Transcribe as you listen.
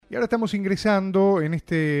Y ahora estamos ingresando en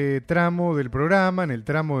este tramo del programa, en el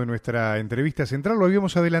tramo de nuestra entrevista central. Lo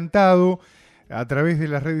habíamos adelantado a través de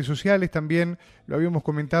las redes sociales, también lo habíamos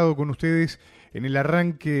comentado con ustedes en el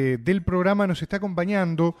arranque del programa. Nos está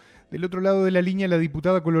acompañando del otro lado de la línea la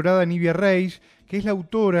diputada colorada Nibia Reisch, que es la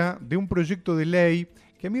autora de un proyecto de ley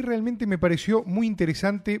que a mí realmente me pareció muy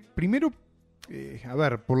interesante. Primero,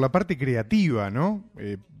 por la parte creativa, ¿no?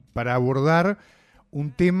 Para abordar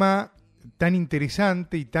un tema tan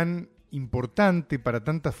interesante y tan importante para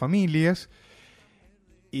tantas familias,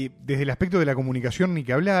 y desde el aspecto de la comunicación ni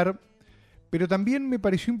que hablar, pero también me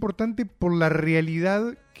pareció importante por la realidad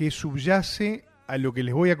que subyace a lo que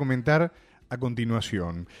les voy a comentar a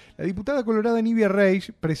continuación. La diputada colorada Nibia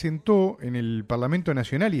Reisch presentó en el Parlamento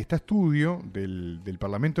Nacional, y está a estudio del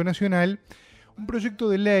Parlamento Nacional, un proyecto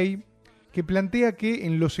de ley que plantea que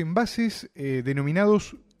en los envases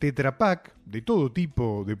denominados Tetra Pak, de todo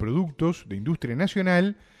tipo de productos de industria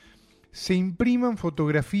nacional, se impriman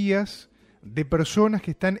fotografías de personas que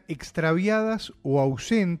están extraviadas o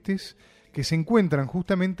ausentes, que se encuentran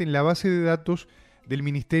justamente en la base de datos del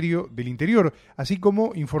Ministerio del Interior, así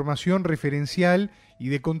como información referencial y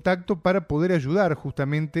de contacto para poder ayudar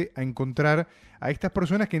justamente a encontrar a estas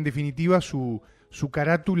personas que en definitiva su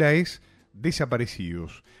carátula es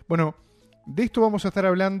desaparecidos. Bueno, de esto vamos a estar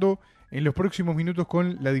hablando en los próximos minutos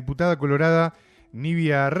con la diputada colorada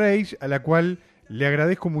Nibia Reisch, a la cual le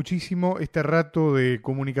agradezco muchísimo este rato de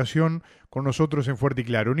comunicación con nosotros en Fuerte y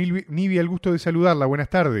Claro. Nibia, el gusto de saludarla. Buenas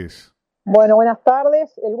tardes. Bueno, buenas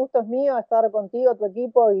tardes. El gusto es mío estar contigo, tu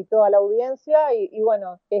equipo y toda la audiencia. Y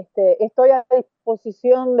bueno, estoy a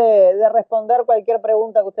disposición de responder cualquier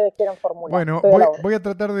pregunta que ustedes quieran formular. Bueno, voy a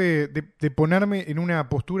tratar de ponerme en una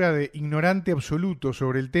postura de ignorante absoluto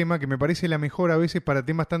sobre el tema, que me parece la mejor a veces para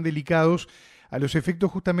temas tan delicados, a los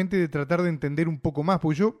efectos justamente de tratar de entender un poco más.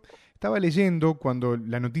 Porque yo estaba leyendo, cuando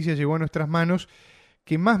la noticia llegó a nuestras manos,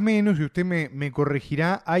 que más o menos, y usted me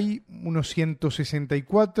corregirá, hay unos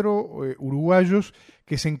 164 uruguayos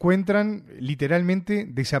que se encuentran literalmente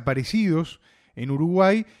desaparecidos en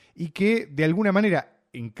Uruguay y que de alguna manera,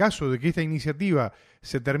 en caso de que esta iniciativa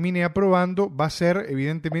se termine aprobando, va a ser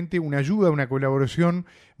evidentemente una ayuda, una colaboración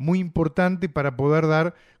muy importante para poder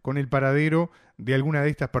dar con el paradero de alguna de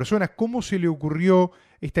estas personas. ¿Cómo se le ocurrió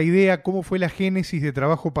esta idea? ¿Cómo fue la génesis de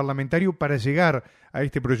trabajo parlamentario para llegar a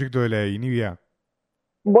este proyecto de ley, Nibia?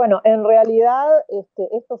 Bueno, en realidad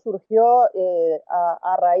esto surgió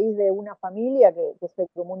a raíz de una familia que se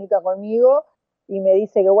comunica conmigo y me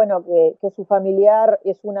dice que, bueno, que su familiar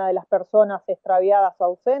es una de las personas extraviadas o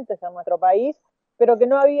ausentes en nuestro país, pero que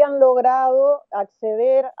no habían logrado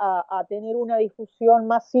acceder a tener una difusión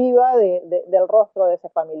masiva del rostro de ese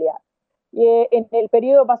familiar. Y en el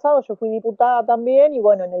periodo pasado yo fui diputada también y,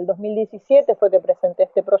 bueno, en el 2017 fue que presenté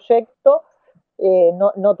este proyecto.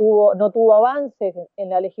 No tuvo avances en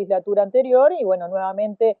la legislatura anterior y bueno,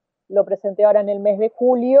 nuevamente lo presenté ahora en el mes de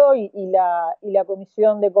julio y la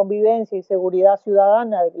Comisión de Convivencia y Seguridad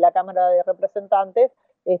Ciudadana de la Cámara de Representantes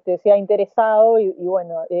se ha interesado y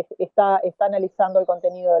bueno, está analizando el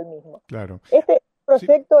contenido del mismo. Claro. Este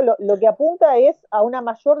proyecto sí. lo que apunta es a una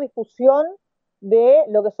mayor difusión de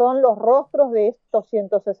lo que son los rostros de estos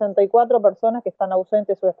 164 personas que están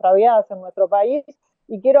ausentes o extraviadas en nuestro país.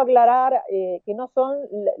 Y quiero aclarar que no son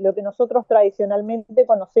lo que nosotros tradicionalmente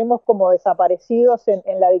conocemos como desaparecidos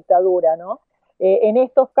en la dictadura, ¿no? En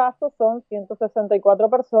estos casos son 164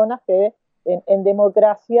 personas que en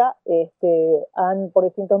democracia por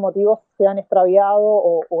distintos motivos se han extraviado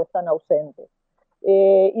o están ausentes.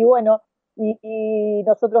 Y bueno, y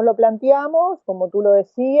nosotros lo planteamos, como tú lo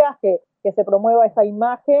decías, que se promueva esa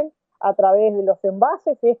imagen a través de los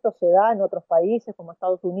envases. Esto se da en otros países como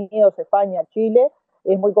Estados Unidos, España, Chile.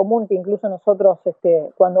 Es muy común que incluso nosotros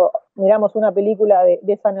cuando miramos una película de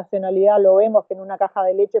esa nacionalidad lo vemos que en una caja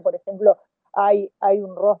de leche, por ejemplo, hay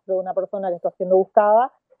un rostro de una persona que está siendo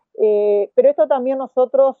buscada. Pero esto también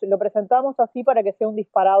nosotros lo presentamos así para que sea un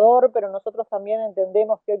disparador, pero nosotros también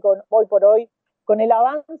entendemos que hoy por hoy, con el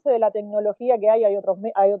avance de la tecnología que hay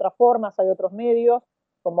otras formas, hay otros medios,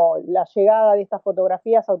 como la llegada de estas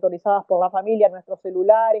fotografías autorizadas por la familia a nuestros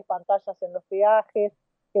celulares, pantallas en los peajes,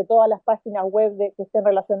 que todas las páginas web que estén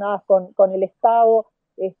relacionadas con el Estado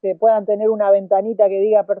puedan tener una ventanita que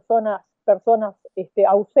diga personas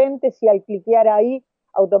ausentes, y al cliquear ahí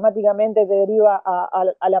automáticamente te deriva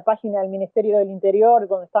a la página del Ministerio del Interior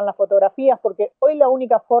donde están las fotografías, porque hoy la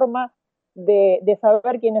única forma de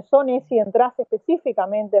saber quiénes son es si entras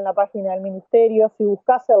específicamente en la página del Ministerio, si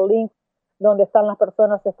buscas el link donde están las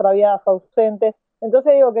personas extraviadas ausentes,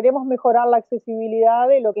 Entonces digo, queremos mejorar la accesibilidad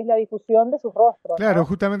de lo que es la difusión de sus rostros. Claro, ¿no?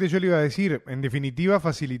 justamente yo le iba a decir, en definitiva,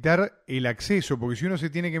 facilitar el acceso, porque si uno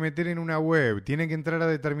se tiene que meter en una web, tiene que entrar a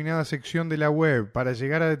determinada sección de la web para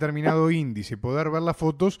llegar a determinado índice, poder ver las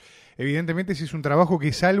fotos, evidentemente ese es un trabajo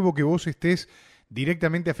que, salvo que vos estés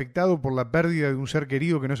directamente afectado por la pérdida de un ser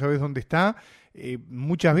querido que no sabes dónde está,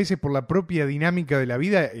 muchas veces por la propia dinámica de la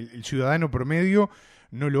vida, el ciudadano promedio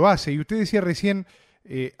no lo hace. Y usted decía recién,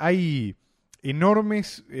 hay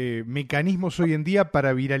enormes mecanismos hoy en día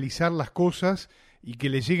para viralizar las cosas y que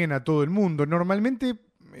le lleguen a todo el mundo. Normalmente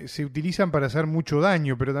se utilizan para hacer mucho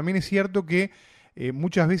daño, pero también es cierto que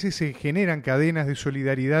muchas veces se generan cadenas de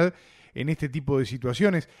solidaridad en este tipo de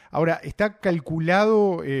situaciones. Ahora, ¿está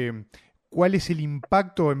calculado cuál es el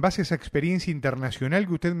impacto en base a esa experiencia internacional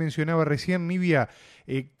que usted mencionaba recién, Nibia?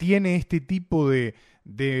 ¿Tiene este tipo de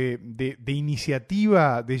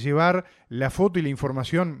iniciativa de llevar la foto y la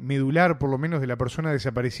información medular, por lo menos de la persona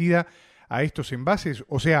desaparecida, a estos envases?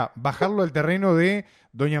 O sea, bajarlo al terreno de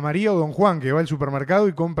doña María o don Juan, que va al supermercado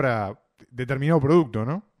y compra determinado producto,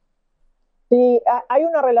 ¿no? Sí, hay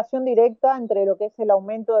una relación directa entre lo que es el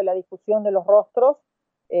aumento de la difusión de los rostros,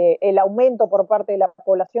 el aumento por parte de la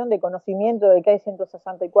población de conocimiento de que hay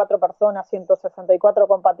 164 personas, 164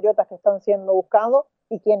 compatriotas que están siendo buscados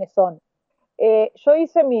y quiénes son. Yo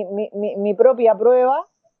hice mi propia prueba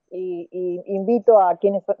y invito a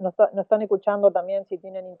quienes nos están escuchando también, si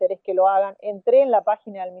tienen interés, que lo hagan. Entré en la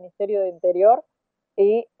página del Ministerio de Interior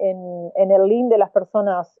y en el link de las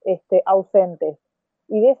personas ausentes.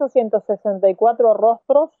 Y de esos 164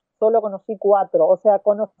 rostros, solo conocí 4. O sea,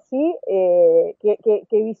 conocí que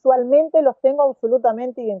visualmente los tengo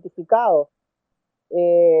absolutamente identificados.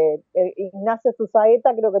 Ignacio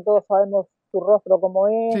Susaeta, creo que todos sabemos su rostro como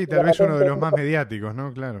es. Sí, tal vez uno de los más mediáticos,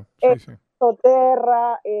 ¿no? Claro. Sí, sí.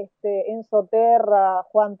 Enzo Terra,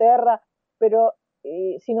 Juan Terra, pero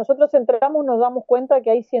si nosotros entramos nos damos cuenta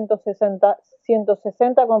que hay 160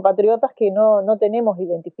 compatriotas que no tenemos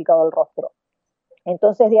identificado el rostro.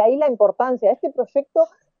 Entonces, de ahí la importancia. Este proyecto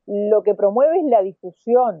lo que promueve es la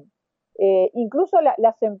difusión. Incluso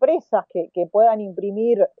las empresas que puedan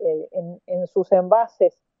imprimir en sus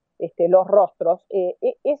envases los rostros,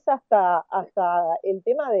 es hasta el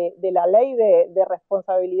tema de la ley de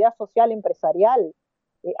responsabilidad social empresarial.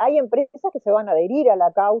 Hay empresas que se van a adherir a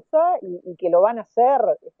la causa y que lo van a hacer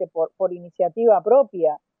por iniciativa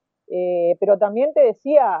propia. Pero también te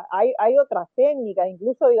decía, hay otras técnicas,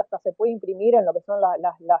 incluso hasta se puede imprimir en lo que son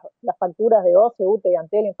las facturas de OCE, UTE y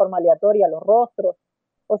Antel en forma aleatoria los rostros.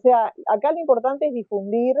 O sea, acá lo importante es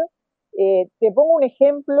difundir. Te pongo un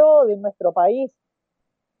ejemplo de nuestro país.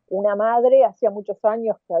 Una madre hacía muchos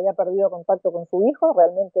años que había perdido contacto con su hijo,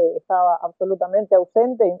 realmente estaba absolutamente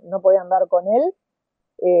ausente y no podía andar con él.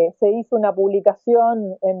 Se hizo una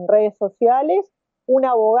publicación en redes sociales,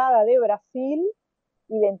 una abogada de Brasil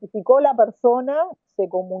identificó la persona, se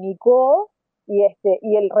comunicó y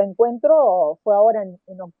el reencuentro fue ahora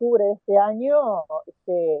en octubre de este año,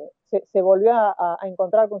 se volvió a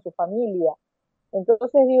encontrar con su familia.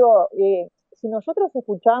 Entonces digo, si nosotros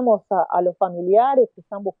escuchamos a los familiares que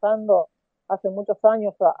están buscando hace muchos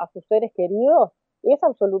años a sus seres queridos, es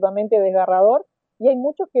absolutamente desgarrador y hay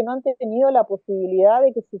muchos que no han tenido la posibilidad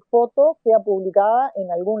de que su foto sea publicada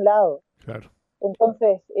en algún lado. Claro.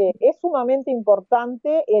 Entonces, es sumamente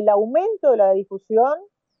importante. El aumento de la difusión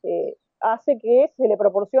hace que se le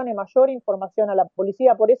proporcione mayor información a la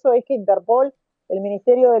policía. Por eso es que Interpol, el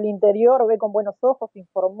Ministerio del Interior, ve con buenos ojos,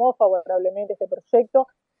 informó favorablemente este proyecto,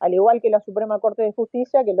 al igual que la Suprema Corte de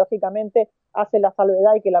Justicia, que lógicamente hace la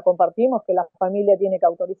salvedad y que la compartimos, que la familia tiene que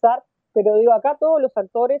autorizar. Pero digo, acá todos los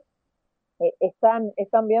actores están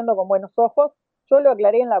viendo con buenos ojos. Yo lo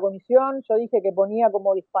aclaré en la comisión, yo dije que ponía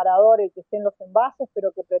como disparador el que esté en los envases,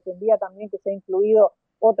 pero que pretendía también que sea incluido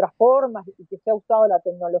otras formas y que sea usado la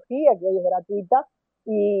tecnología, que hoy es gratuita,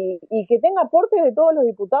 y que tenga aportes de todos los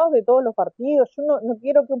diputados, de todos los partidos. Yo no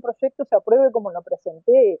quiero que un proyecto se apruebe como lo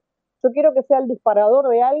presenté. Yo quiero que sea el disparador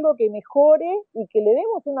de algo que mejore y que le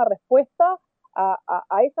demos una respuesta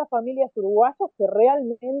a esas familias uruguayas que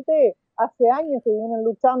realmente hace años que vienen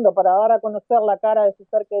luchando para dar a conocer la cara de su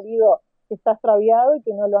ser querido que está extraviado y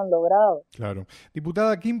que no lo han logrado. Claro.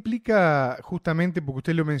 Diputada, ¿qué implica justamente, porque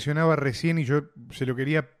usted lo mencionaba recién y yo se lo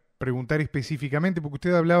quería preguntar específicamente, porque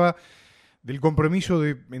usted hablaba del compromiso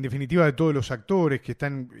en definitiva, de todos los actores que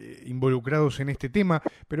están involucrados en este tema,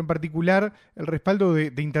 pero en particular el respaldo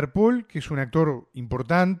de Interpol, que es un actor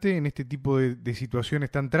importante en este tipo de situaciones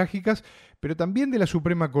tan trágicas, pero también de la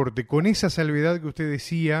Suprema Corte, con esa salvedad que usted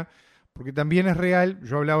decía, porque también es real.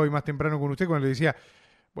 Yo hablaba hoy más temprano con usted cuando le decía,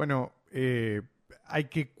 bueno, hay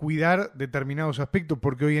que cuidar determinados aspectos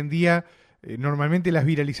porque hoy en día normalmente las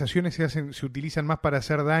viralizaciones se utilizan más para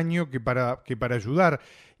hacer daño que para ayudar.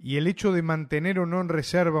 Y el hecho de mantener o no en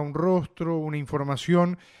reserva un rostro, una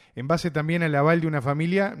información, en base también al aval de una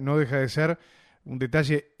familia, no deja de ser un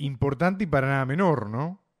detalle importante y para nada menor,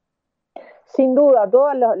 ¿no? Sin duda,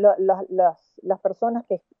 todas las personas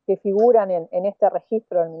que figuran en este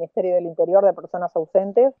registro del Ministerio del Interior de personas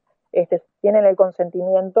ausentes tienen el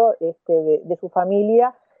consentimiento de su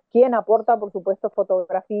familia, quien aporta, por supuesto,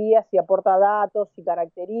 fotografías y aporta datos y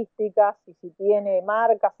características, y si tiene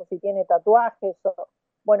marcas o si tiene tatuajes,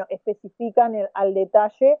 bueno, especifican al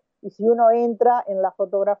detalle, y si uno entra en la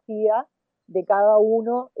fotografía de cada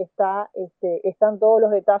uno, están todos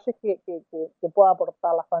los detalles que pueda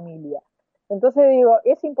aportar la familia. Entonces digo,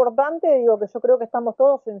 es importante, digo que yo creo que estamos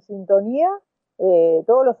todos en sintonía,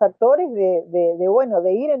 todos los actores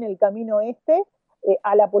de ir en el camino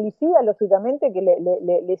a la policía, lógicamente, que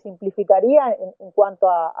le simplificaría en cuanto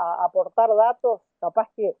a aportar datos. Capaz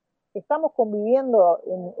que estamos conviviendo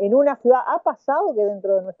en una ciudad, ha pasado que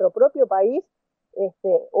dentro de nuestro propio país,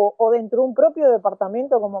 o dentro de un propio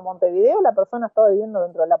departamento como Montevideo, la persona estaba viviendo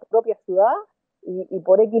dentro de la propia ciudad, y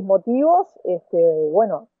por X motivos,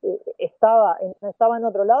 estaba en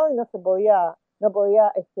otro lado y no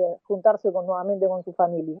podía juntarse nuevamente con su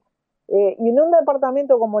familia. Y en un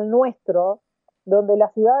departamento como el nuestro, donde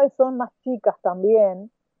las ciudades son más chicas también,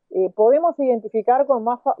 podemos identificar con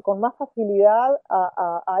más facilidad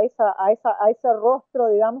a ese rostro,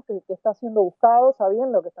 digamos, que está siendo buscado,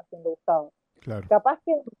 sabiendo que está siendo buscado. Claro. Capaz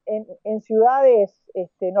que en ciudades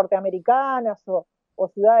norteamericanas o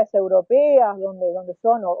ciudades europeas donde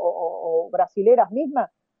son, o brasileras mismas,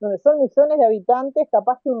 donde son millones de habitantes,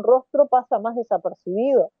 capaz que un rostro pasa más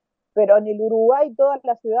desapercibido. Pero en el Uruguay todas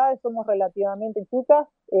las ciudades somos relativamente chicas,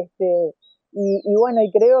 y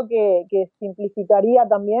creo que simplificaría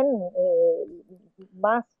también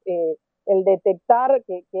más el detectar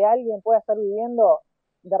que alguien pueda estar viviendo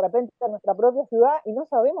de repente en nuestra propia ciudad y no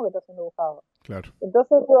sabemos que está siendo buscado. Claro.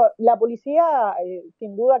 Entonces, la policía,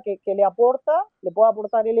 sin duda que le puede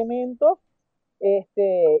aportar elementos,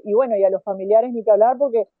 y a los familiares ni que hablar,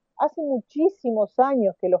 porque hace muchísimos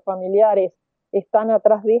años que los familiares están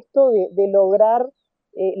atrás de esto, de lograr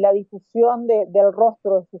la difusión del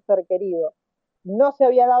rostro de su ser querido. No se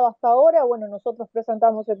había dado hasta ahora. Bueno, nosotros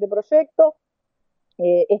presentamos este proyecto,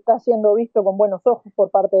 está siendo visto con buenos ojos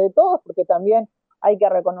por parte de todos, porque también hay que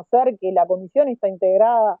reconocer que la comisión está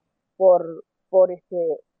integrada por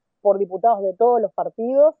diputados de todos los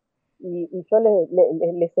partidos, y yo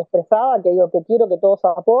les expresaba que quiero que todos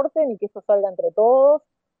aporten y que esto salga entre todos,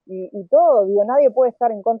 y todo, nadie puede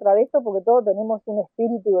estar en contra de esto, porque todos tenemos un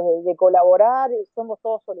espíritu de colaborar, somos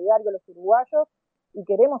todos solidarios los uruguayos y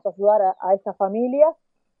queremos ayudar a estas familias.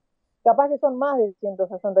 Capaz que son más de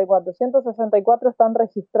 164 están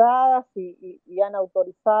registradas y han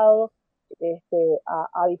autorizado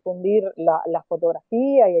a difundir la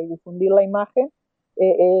fotografía y a difundir la imagen,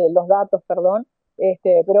 los datos, perdón.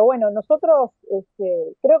 Pero bueno, nosotros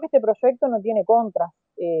creo que este proyecto no tiene contras,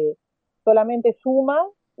 solamente suma,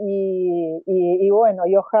 y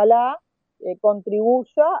ojalá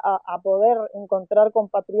contribuya a poder encontrar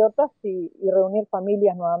compatriotas y reunir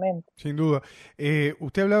familias nuevamente. Sin duda.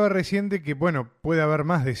 Usted hablaba recién de que, bueno, puede haber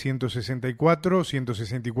más de 164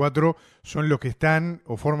 son los que están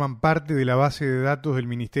o forman parte de la base de datos del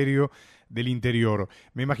Ministerio del Interior.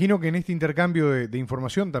 Me imagino que en este intercambio de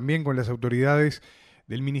información también con las autoridades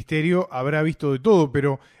del Ministerio habrá visto de todo,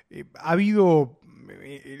 pero ha habido,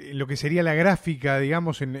 en lo que sería la gráfica,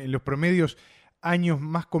 digamos, en los promedios, años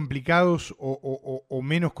más complicados o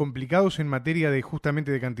menos complicados en materia de justamente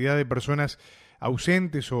de cantidad de personas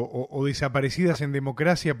ausentes o desaparecidas en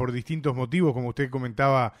democracia por distintos motivos, como usted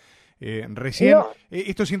comentaba recién. No.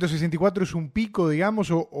 ¿Estos 164 es un pico, digamos,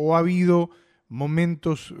 o ha habido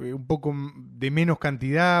momentos un poco de menos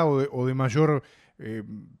cantidad o de mayor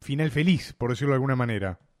final feliz, por decirlo de alguna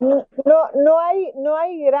manera? No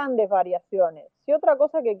hay grandes variaciones. Sí, otra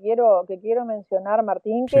cosa que quiero mencionar,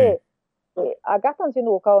 Martín, que acá están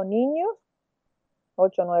siendo buscados niños,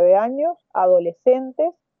 8 o 9 años,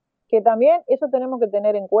 adolescentes, que también eso tenemos que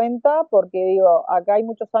tener en cuenta, porque acá hay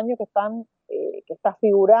muchos años que está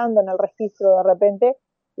figurando en el registro de repente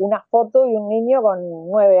una foto de un niño con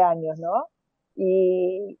 9 años, ¿no?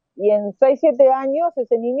 Y en 6, 7 años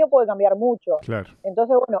ese niño puede cambiar mucho. Claro.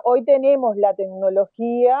 Entonces, bueno, hoy tenemos la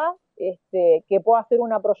tecnología que puede hacer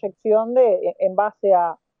una proyección en base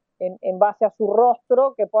a su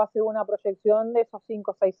rostro, que pueda hacer una proyección de esos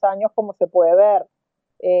 5 o 6 años, como se puede ver.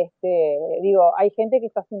 Hay gente que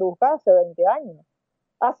está siendo buscada hace 20 años.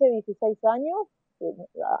 Hace 16 años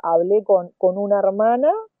hablé con una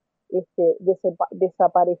hermana,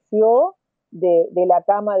 desapareció de la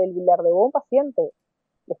cama del Vilar de Bo, un paciente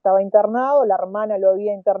estaba internado, la hermana lo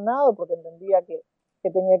había internado porque entendía que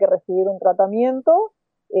tenía que recibir un tratamiento,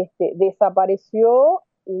 desapareció,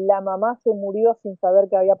 la mamá se murió sin saber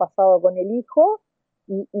qué había pasado con el hijo,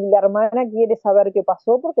 y la hermana quiere saber qué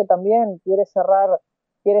pasó porque también quiere cerrar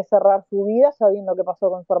su vida sabiendo qué pasó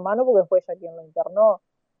con su hermano porque fue ella quien lo internó.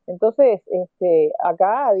 Entonces,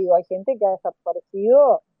 acá, digo, hay gente que ha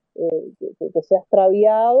desaparecido, que se ha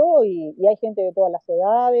extraviado, y hay gente de todas las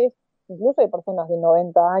edades, incluso hay personas de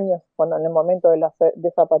 90 años cuando en el momento de la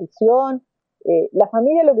desaparición. La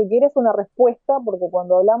familia lo que quiere es una respuesta, porque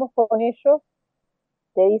cuando hablamos con ellos,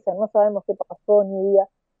 te dicen, no sabemos qué pasó, Nibia,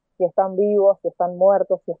 si están vivos, si están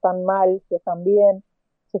muertos, si están mal, si están bien,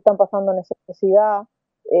 si están pasando necesidad.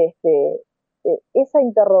 Esa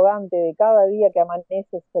interrogante de cada día que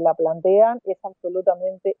amanece se la plantean, es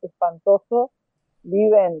absolutamente espantoso.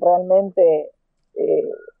 Viven realmente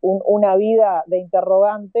una vida de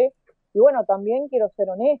interrogante. Y bueno, también quiero ser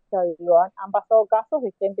honesta, digo, han pasado casos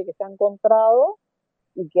de gente que se ha encontrado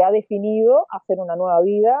y que ha definido hacer una nueva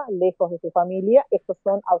vida lejos de su familia. Estos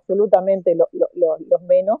son absolutamente los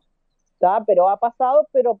menos, ¿tá? Pero ha pasado,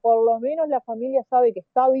 pero por lo menos la familia sabe que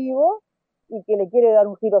está vivo y que le quiere dar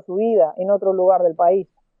un giro a su vida en otro lugar del país.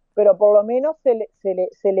 Pero por lo menos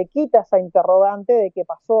se le quita esa interrogante de qué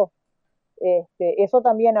pasó. Eso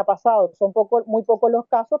también ha pasado, son muy pocos los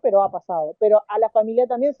casos, pero ha pasado. Pero a la familia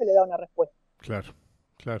también se le da una respuesta. Claro.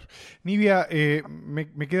 Claro. Nibia,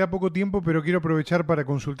 me queda poco tiempo, pero quiero aprovechar para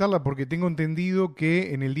consultarla porque tengo entendido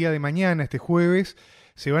que en el día de mañana, este jueves,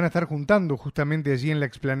 se van a estar juntando justamente allí en la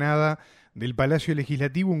explanada del Palacio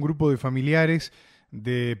Legislativo un grupo de familiares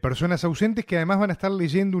de personas ausentes que además van a estar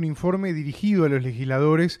leyendo un informe dirigido a los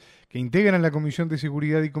legisladores que integran la Comisión de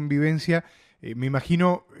Seguridad y Convivencia, me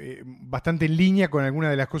imagino bastante en línea con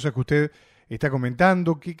alguna de las cosas que usted está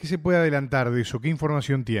comentando. ¿Qué se puede adelantar de eso? ¿Qué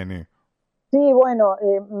información tiene? Sí, bueno,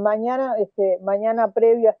 mañana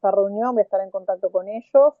previo a esta reunión voy a estar en contacto con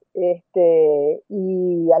ellos,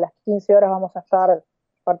 y a las 15 horas vamos a estar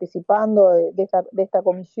participando de esta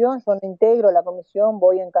comisión. Yo no integro la comisión,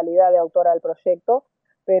 voy en calidad de autora del proyecto,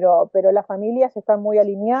 pero las familias están muy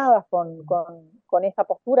alineadas con esta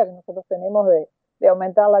postura que nosotros tenemos de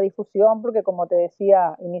aumentar la difusión, porque como te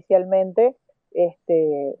decía inicialmente,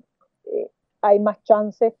 hay más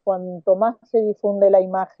chances cuanto más se difunde la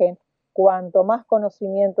imagen, cuanto más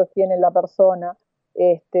conocimientos tiene la persona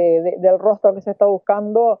del rostro que se está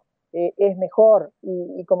buscando, es mejor.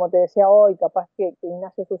 Y como te decía hoy, capaz que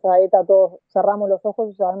Ignacio Susaeta, todos cerramos los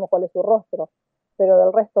ojos y sabemos cuál es su rostro, pero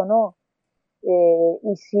del resto no.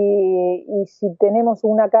 Y si tenemos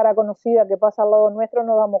una cara conocida que pasa al lado nuestro,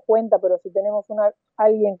 nos damos cuenta, pero si tenemos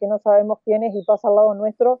alguien que no sabemos quién es y pasa al lado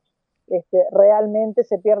nuestro, realmente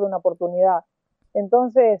se pierde una oportunidad.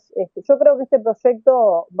 Entonces, yo creo que este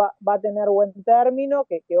proyecto va a tener buen término,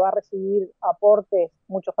 que va a recibir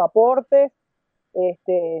muchos aportes,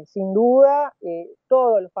 sin duda.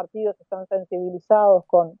 Todos los partidos están sensibilizados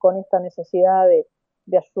con esta necesidad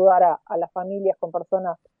de ayudar a las familias con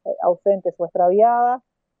personas ausentes o extraviadas.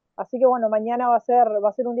 Así que bueno, mañana va a ser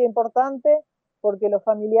un día importante porque los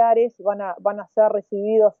familiares van a ser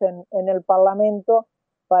recibidos en el Parlamento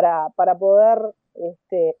para poder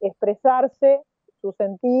expresarse su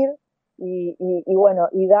sentir y bueno,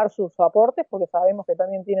 y dar sus aportes, porque sabemos que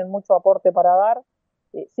también tienen mucho aporte para dar.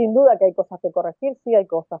 Sin duda que hay cosas que corregir, sí hay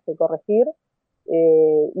cosas que corregir,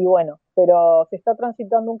 y bueno, pero se está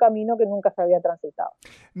transitando un camino que nunca se había transitado.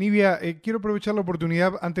 Nibia, quiero aprovechar la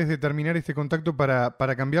oportunidad antes de terminar este contacto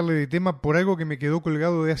para cambiarle de tema por algo que me quedó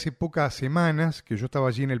colgado de hace pocas semanas, que yo estaba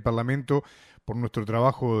allí en el Parlamento por nuestro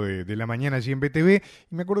trabajo de la mañana allí en BTV,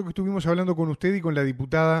 y me acuerdo que estuvimos hablando con usted y con la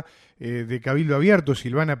diputada de Cabildo Abierto,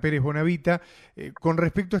 Silvana Pérez Bonavita, con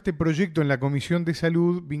respecto a este proyecto en la Comisión de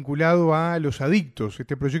Salud vinculado a los adictos,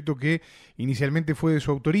 este proyecto que inicialmente fue de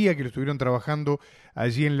su autoría, que lo estuvieron trabajando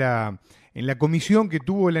allí en la comisión, que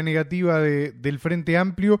tuvo la negativa del Frente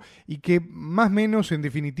Amplio y que más o menos, en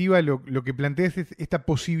definitiva, lo que plantea es esta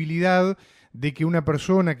posibilidad de que una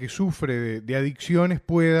persona que sufre de adicciones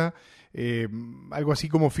pueda algo así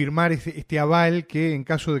como firmar este aval que en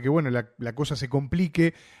caso de que bueno la cosa se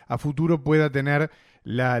complique a futuro pueda tener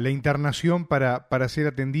la internación para ser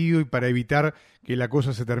atendido y para evitar que la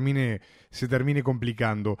cosa se termine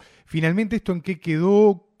complicando. Finalmente, ¿esto en qué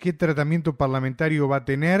quedó? ¿Qué tratamiento parlamentario va a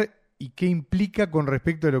tener? ¿Y qué implica con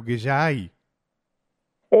respecto a lo que ya hay?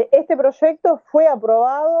 Este proyecto fue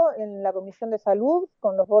aprobado en la Comisión de Salud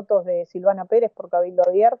con los votos de Silvana Pérez por Cabildo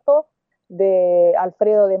Abierto, de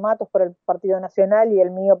Alfredo de Matos por el Partido Nacional y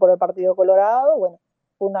el mío por el Partido Colorado. Bueno,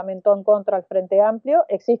 fundamentó en contra del Frente Amplio.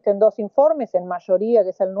 Existen 2 informes, en mayoría,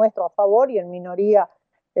 que es el nuestro, a favor, y en minoría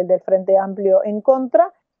el del Frente Amplio en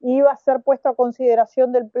contra, y va a ser puesto a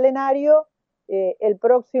consideración del plenario el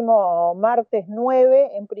próximo martes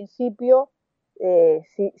 9, en principio,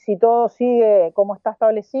 si todo sigue como está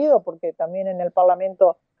establecido, porque también en el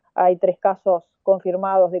Parlamento hay 3 casos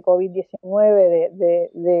confirmados de COVID-19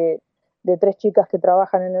 de 3 chicas que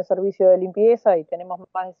trabajan en el servicio de limpieza y tenemos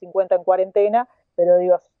más de 50 en cuarentena, pero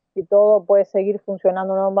digo, si todo puede seguir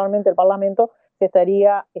funcionando normalmente el Parlamento, se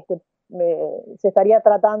estaría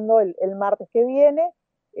tratando el martes que viene.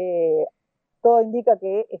 Todo indica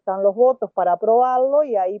que están los votos para aprobarlo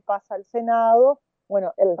y ahí pasa al Senado.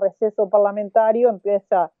 Bueno, el receso parlamentario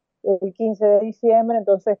empieza el 15 de diciembre,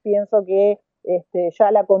 entonces pienso que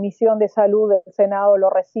ya la Comisión de Salud del Senado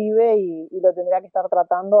lo recibe y lo tendrá que estar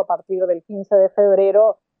tratando a partir del 15 de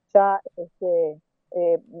febrero, ya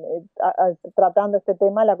tratando este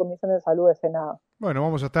tema la Comisión de Salud del Senado. Bueno,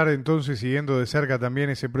 vamos a estar entonces siguiendo de cerca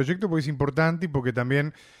también ese proyecto porque es importante y porque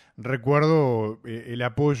también recuerdo el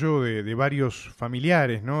apoyo de varios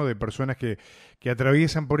familiares, ¿no? De personas que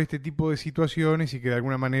atraviesan por este tipo de situaciones y que de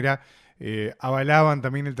alguna manera avalaban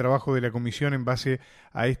también el trabajo de la comisión en base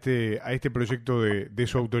a este proyecto de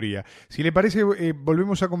su autoría. Si le parece,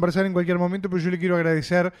 volvemos a conversar en cualquier momento, pero yo le quiero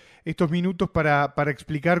agradecer estos minutos para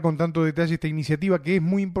explicar con tanto detalle esta iniciativa que es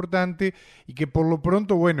muy importante y que por lo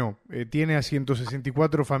pronto, bueno, tiene a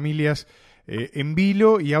 164 familias en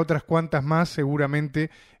vilo y a otras cuantas más seguramente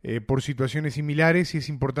por situaciones similares y es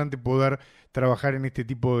importante poder trabajar en este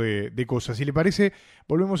tipo de cosas. Si le parece,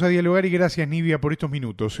 volvemos a dialogar y gracias, Nibia, por estos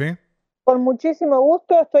minutos. Con muchísimo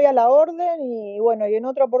gusto, estoy a la orden y bueno, y en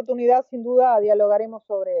otra oportunidad sin duda dialogaremos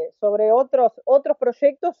sobre otros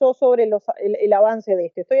proyectos o sobre el avance de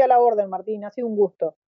este. Estoy a la orden, Martín, ha sido un gusto.